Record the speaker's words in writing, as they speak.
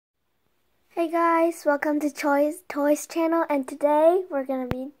Hey guys, welcome to Toys channel, and today we're gonna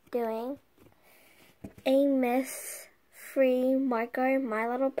be doing a Miss Free marker My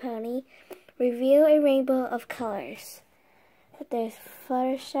Little Pony reveal a rainbow of colors. There's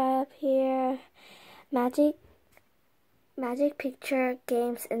Photoshop here, Magic Picture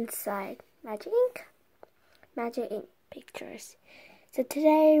Games inside, Magic Ink pictures. So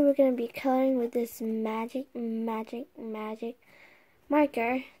today we're gonna be coloring with this magic marker.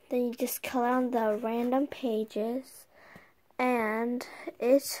 Then you just color on the random pages, and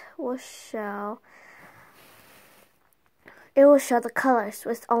it will show the colors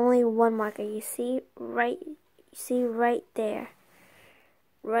with only one marker. You see right there.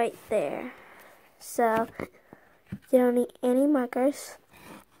 So you don't need any markers.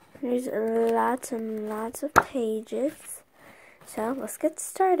 There's lots and lots of pages. So let's get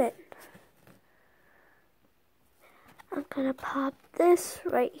started. I'm gonna pop this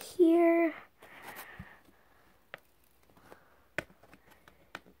right here.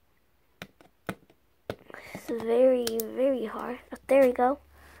 It's very, very hard. Oh, there we go.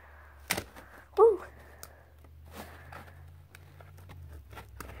 Woo!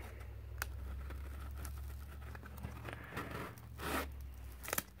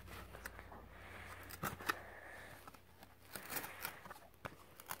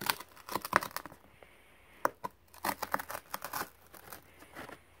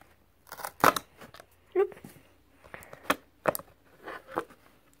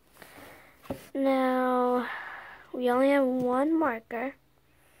 Now, we only have one marker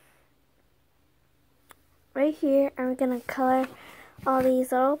right here, and we're going to color all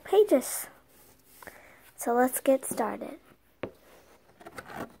these little pages. So let's get started.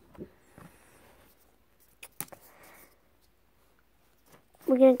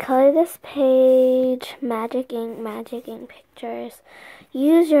 We're going to color this page, Magic Ink Pictures.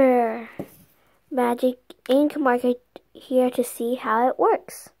 Use your Magic Ink marker here to see how it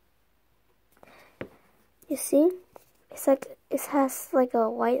works. You see, it has like a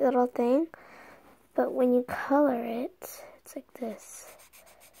white little thing, but when you color it, it's like this.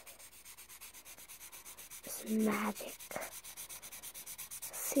 It's magic.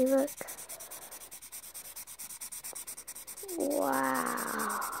 See, look.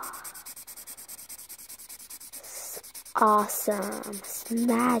 Wow. It's awesome. It's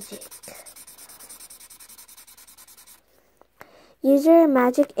magic. Use your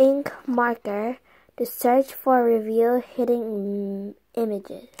Magic Ink marker to search for reveal hidden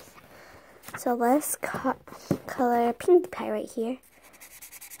images. So let's color Pinkie Pie right here.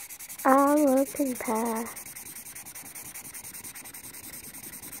 I love Pinkie Pie.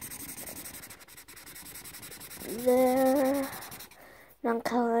 There. Now I'm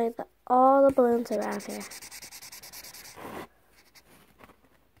coloring all the balloons around here.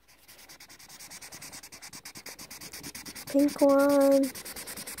 Pink one.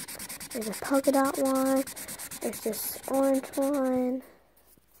 There's a polka dot one. There's this orange one.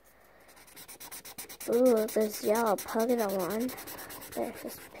 Ooh, there's yellow polka dot one. There's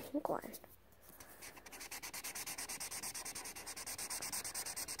this pink one.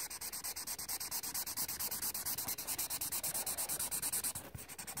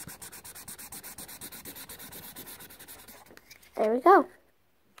 There we go.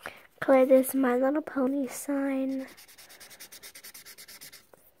 Color this My Little Pony sign.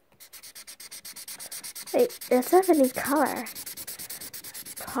 Wait, it doesn't have any color.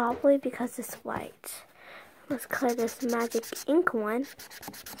 Probably because it's white. Let's color this Magic Ink one.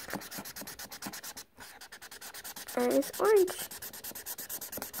 And it's orange.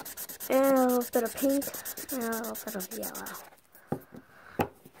 And a little bit of pink. And a little bit of yellow.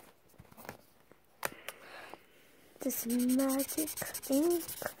 This Magic Ink.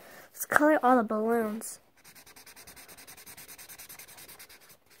 Let's color all the balloons.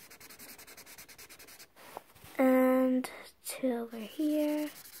 And two over here.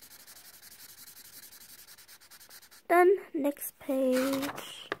 Done. Next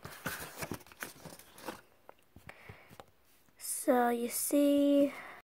page. So you see